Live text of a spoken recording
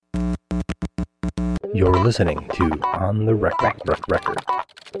You're listening to On the Record.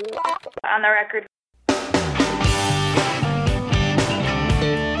 On the Record.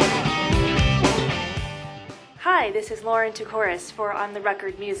 Hi, this is Lauren Tukoris for On the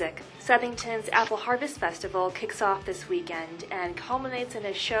Record Music. Southington's Apple Harvest Festival kicks off this weekend and culminates in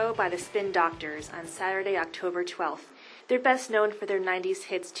a show by the Spin Doctors on Saturday, October 12th. They're best known for their 90s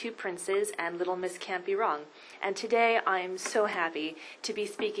hits Two Princes and Little Miss Can't Be Wrong. And today I'm so happy to be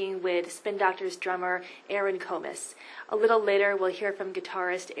speaking with Spin Doctors drummer Aaron Comis. A little later we'll hear from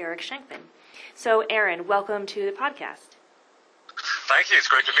guitarist Eric Schenkman. So Aaron, welcome to the podcast. Thank you, it's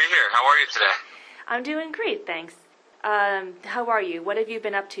great to be here. How are you today? I'm doing great, thanks. How are you? What have you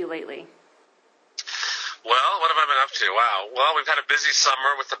been up to lately? Well, what have I been up to? Wow. Well, we've had a busy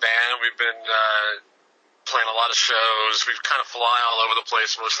summer with the band. We've been playing a lot of shows. We've kind of fly all over the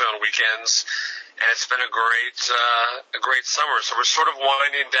place, mostly on weekends, and it's been a great summer. So we're sort of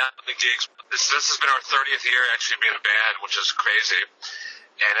winding down the gigs. This has been our 30th year actually being a band, which is crazy,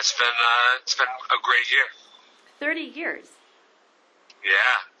 and it's been a great year. 30 years.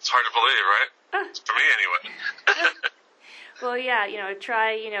 Yeah, it's hard to believe, right? For me, anyway. Well, yeah,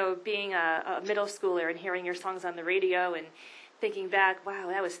 try, being a middle schooler and hearing your songs on the radio and thinking back, wow,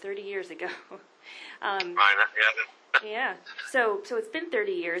 that was 30 years ago. Yeah. So it's been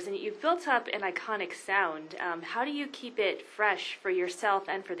 30 years, and you've built up an iconic sound. How do you keep it fresh for yourself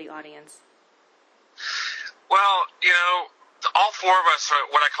and for the audience? Well, all four of us are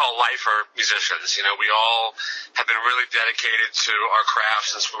what I call lifer musicians. We all have been really dedicated to our craft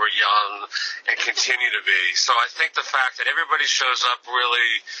since we were young and continue to be. So I think the fact that everybody shows up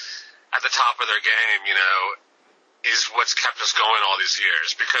really at the top of their game, is what's kept us going all these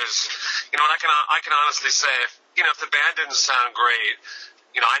years. Because, and I can honestly say, if the band didn't sound great,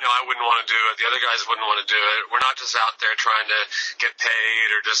 I know I wouldn't want to do it. The other guys wouldn't want to do it. We're not just out there trying to get paid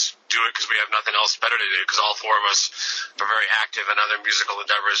or just do it because we have nothing else better to do, because all four of us are very active in other musical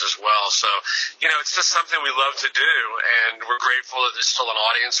endeavors as well. So, it's just something we love to do, and we're grateful that there's still an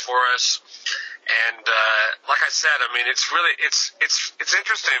audience for us. And like I said, it's really it's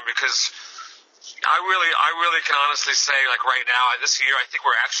interesting because I really can honestly say, like right now, this year, I think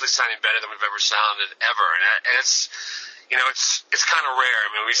we're actually sounding better than we've ever sounded ever, and it's it's kind of rare.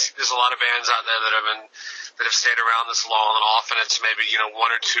 There's a lot of bands out there that have stayed around this long, and often it's maybe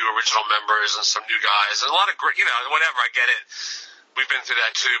one or two original members and some new guys, and a lot of great, whatever. I get it. We've been through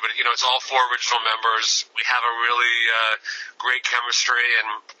that too, but it's all four original members. We have a really great chemistry,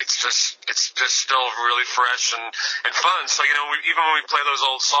 and it's just still really fresh and fun. So even when we play those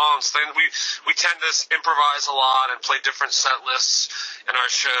old songs, then we tend to improvise a lot and play different set lists in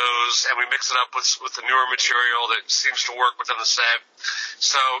our shows, and we mix it up with the newer material that seems to work within the set.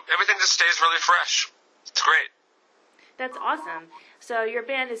 So everything just stays really fresh. It's great. That's awesome. So your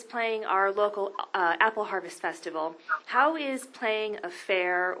band is playing our local Apple Harvest Festival. How is playing a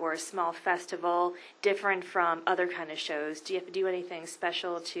fair or a small festival different from other kind of shows? Do you have to do anything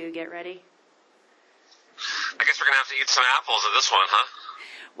special to get ready? I guess we're going to have to eat some apples at this one, huh?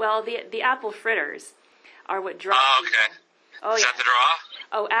 Well, the apple fritters are what draw people. Okay. Oh, is yeah. that the draw?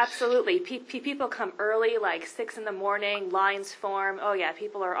 Oh, absolutely. People come early, like 6 in the morning, lines form. Oh, yeah,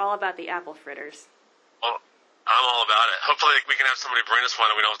 people are all about the apple fritters. Well, I'm all about it. Hopefully we can have somebody bring us one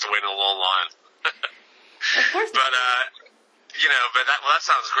and we don't have to wait in a long line. Of course. But, that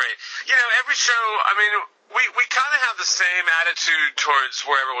sounds great. Every show, we kind of have the same attitude towards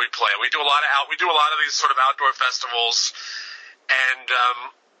wherever we play. We do a lot of these sort of outdoor festivals, and,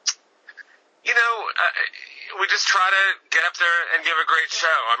 we just try to get up there and give a great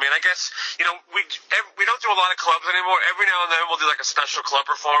show. I guess, we don't do a lot of clubs anymore. Every now and then we'll do like a special club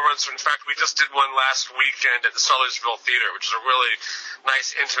performance. In fact, we just did one last weekend at the Sellersville Theater, which is a really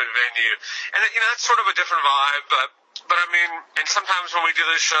nice, intimate venue. And, that's sort of a different vibe, but and sometimes when we do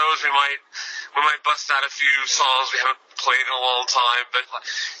those shows, we might bust out a few songs we haven't played in a long time. But,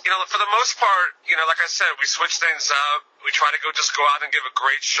 for the most part, like I said, we switch things up. We try to just go out and give a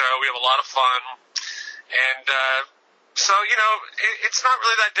great show. We have a lot of fun. And, so, it's not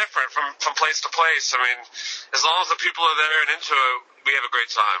really that different from place to place. As long as the people are there and into it, we have a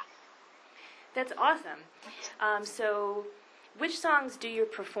great time. That's awesome. So which songs do you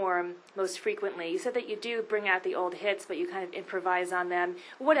perform most frequently? You said that you do bring out the old hits, but you kind of improvise on them.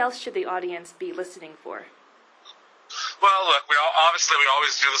 What else should the audience be listening for? Well, look, we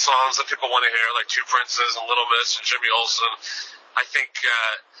always do the songs that people want to hear, like Two Princes and Little Miss and Jimmy Olsen. I think,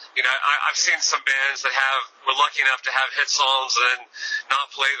 I've seen some bands that were lucky enough to have hit songs and not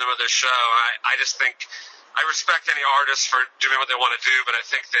play them at their show. I just think I respect any artist for doing what they want to do, but I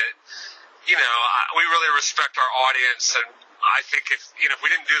think that, we really respect our audience, and I think if we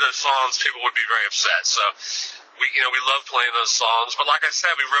didn't do those songs, people would be very upset. So we love playing those songs. But like I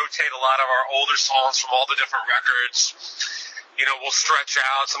said, we rotate a lot of our older songs from all the different records. We'll stretch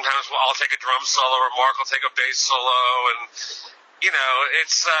out. Sometimes I'll take a drum solo, or Mark will take a bass solo, and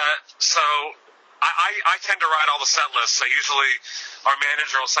it's so. I tend to write all the set lists. So usually our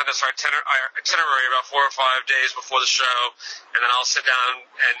manager will send us our itinerary about 4 or 5 days before the show, and then I'll sit down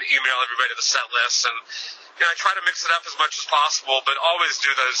and email everybody the set list. And I try to mix it up as much as possible, but always do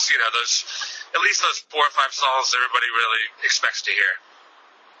those at least those 4 or 5 songs that everybody really expects to hear.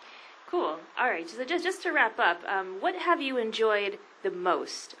 Cool. All right. So just to wrap up, what have you enjoyed the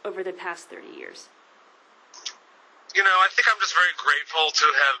most over the past 30 years? I think I'm just very grateful to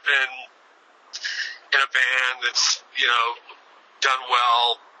have been in a band that's, done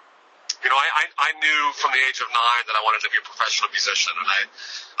well. I knew from the age of 9 that I wanted to be a professional musician, and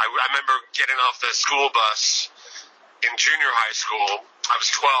I remember getting off the school bus in junior high school. I was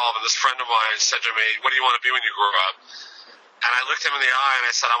 12, and this friend of mine said to me, "What do you want to be when you grow up?" And I looked him in the eye, and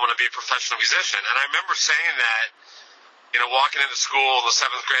I said, "I want to be a professional musician." And I remember saying that, walking into school in the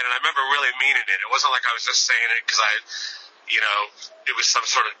 7th grade, and I remember really meaning it. It wasn't like I was just saying it because it was some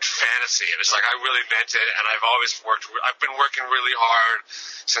sort of fantasy. It was like I really meant it, and I've been working really hard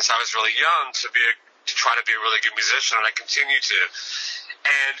since I was really young to try to be a really good musician, and I continue to.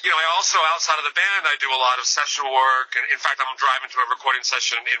 And, I also, outside of the band, I do a lot of session work, and in fact, I'm driving to a recording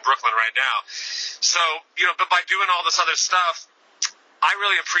session in Brooklyn right now. So, but by doing all this other stuff,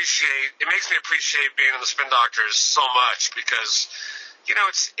 it makes me appreciate being in the Spin Doctors so much, because,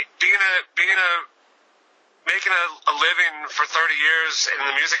 it's making a living for 30 years in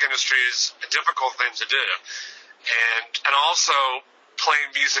the music industry is a difficult thing to do. And also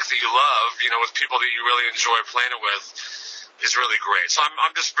playing music that you love, with people that you really enjoy playing it with, is really great. So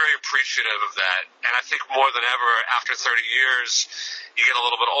I'm just very appreciative of that. And I think more than ever, after 30 years, you get a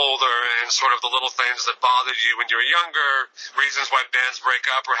little bit older, and sort of the little things that bothered you when you were younger, reasons why bands break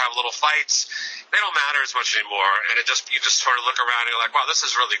up or have little fights, they don't matter as much anymore. And you just sort of look around and you're like, wow, this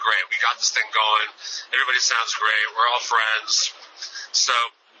is really great. We got this thing going. Everybody sounds great. We're all friends. So,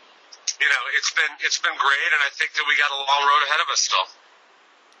 it's been great, and I think that we got a long road ahead of us still.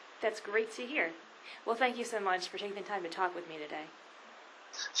 That's great to hear. Well, thank you so much for taking the time to talk with me today.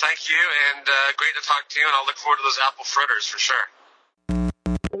 Thank you, and great to talk to you, and I'll look forward to those apple fritters for sure.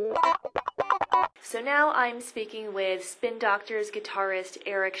 So now I'm speaking with Spin Doctors guitarist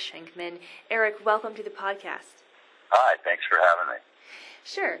Eric Schenkman. Eric, welcome to the podcast. Hi, thanks for having me.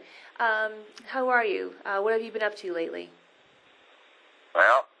 Sure. How are you? What have you been up to lately?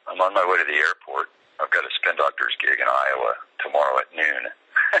 Well, I'm on my way to the airport. I've got a Spin Doctors gig in Iowa tomorrow at noon.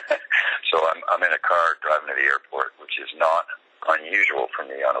 So I'm in a car driving to the airport, which is not unusual for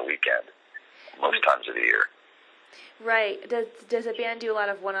me on a weekend, most times of the year. Right. Does the band do a lot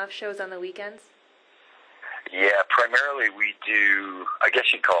of one-off shows on the weekends? Yeah, primarily we do, I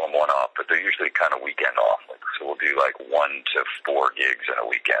guess you'd call them one-off, but they're usually kind of weekend off. So we'll do like 1 to 4 gigs in a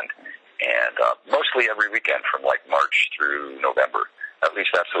weekend, and mostly every weekend from like March through November. At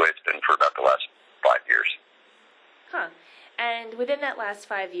least that's the way it's been for about the last 5 years. Huh. And within that last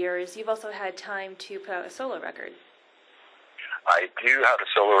 5 years, you've also had time to put out a solo record. I do have a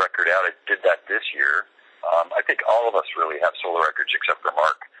solo record out. I did that this year. I think all of us really have solo records except for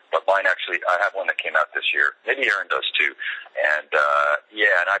Mark. But mine actually, I have one that came out this year. Maybe Aaron does too. And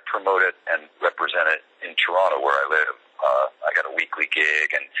and I promote it and represent it in Toronto where I live. I got a weekly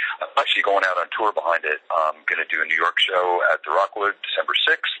gig, and I'm actually going out on tour behind it. I'm going to do a New York show at the Rockwood December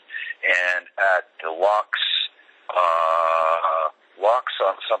 6th, and at the Locks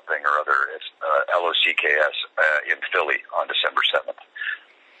on something or other, it's LOCKS in Philly on December 7th.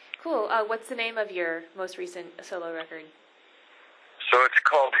 Cool. What's the name of your most recent solo record? So it's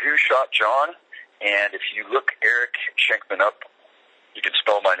called Who Shot John, and if you look Eric Schenkman up, you can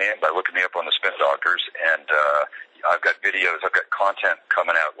spell my name by looking me up on the Spin Doctors, and I've got videos, I've got content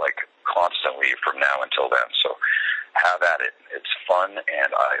coming out like constantly from now until then, so have at it. It's fun,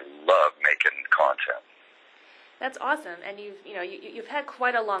 and I love making content. That's awesome, and you've had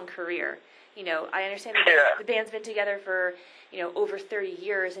quite a long career. I understand the band's been together for over 30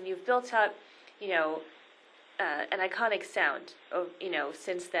 years, and you've built up an iconic sound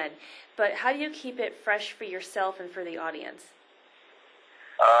since then. But how do you keep it fresh for yourself and for the audience?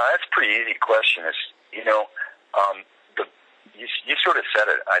 That's a pretty easy question. You sort of said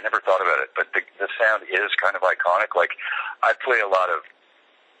it. I never thought about it, but the sound is kind of iconic. Like, I play a lot of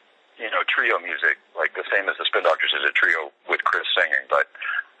trio music, like the same as the Spin Doctors is a trio with Chris singing, but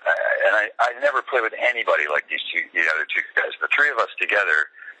I never play with anybody like the other two guys. The three of us together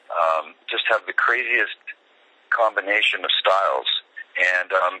just have the craziest combination of styles.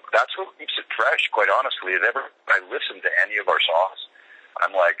 And that's what keeps it fresh, quite honestly. If ever I listen to any of our songs,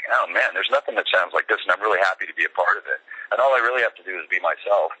 I'm like, oh, man, there's nothing that sounds like this, and I'm really happy to be a part of it. And all I really have to do is be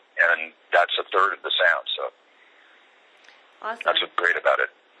myself, and that's a third of the sound. So awesome. That's what's great about it.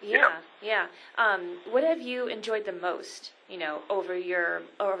 Yeah, yeah. What have you enjoyed the most, over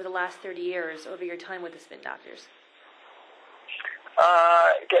the last 30 years, over your time with the Spin Doctors?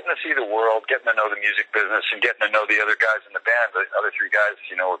 Getting to see the world, getting to know the music business, and getting to know the other guys in the band. The other three guys,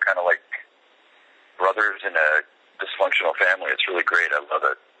 we're kind of like brothers in a dysfunctional family. It's really great. I love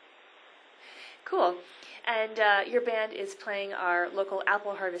it. Cool. And your band is playing our local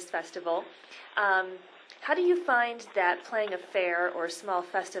Apple Harvest Festival. How do you find that playing a fair or a small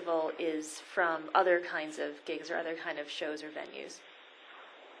festival is from other kinds of gigs or other kind of shows or venues?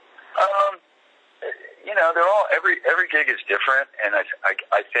 They're all every gig is different, and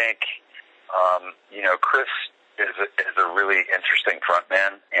I think Chris is a really interesting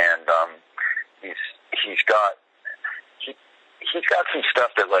frontman, and he's got some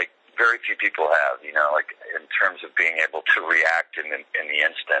stuff that like very few people have, like in terms of being able to react in the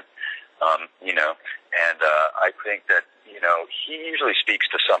instant, and I think that he usually speaks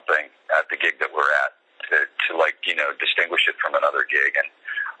to something at the gig that we're at to distinguish it from another gig, and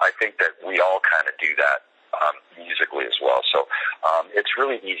I think that we all kind of do that musically as well. So it's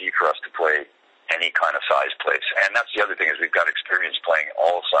really easy for us to play any kind of size place, and that's the other thing is we've got experience playing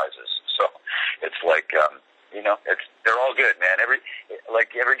all sizes. So it's like they're all good, man. Every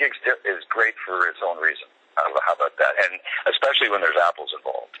gig is great for its own reason. How about that? And especially when there's apples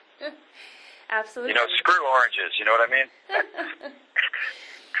involved. Absolutely. Screw oranges. You know what I mean?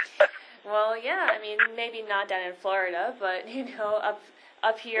 Well, yeah. I mean, maybe not down in Florida, but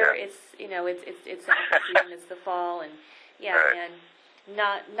up here, yeah. it's it's apple season. It's the fall, and right. Man,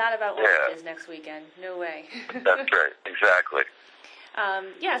 not about oranges next weekend. No way. That's right. Exactly.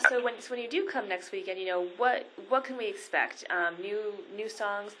 So when you do come next weekend, what can we expect? New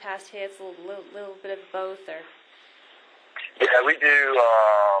songs, past hits, a little bit of both, or? Yeah, we do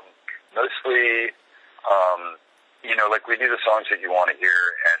mostly. We do the songs that you want to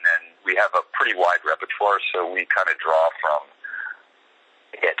hear, and then we have a pretty wide repertoire, so we kind of draw from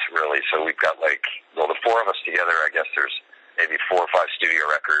it, really. So we've got the four of us together. I guess there's maybe 4 or 5 studio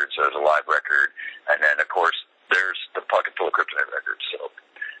records. There's a live record, and then of course there's the Pocket Full of Kryptonite record. So,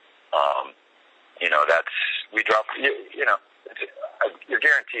 that's we drop. You're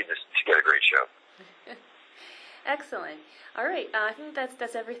guaranteed to get a great show. Excellent. All right. I think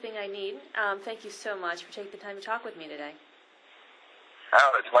that's everything I need. Thank you so much for taking the time to talk with me today.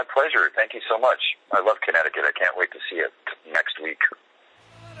 Oh, it's my pleasure. Thank you so much. I love Connecticut. I can't wait to see it next week.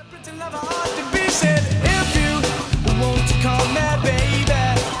 If you want to call me baby,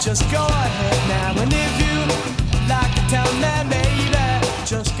 just go ahead now. And if you like to tell me, baby,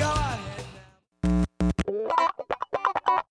 just go ahead.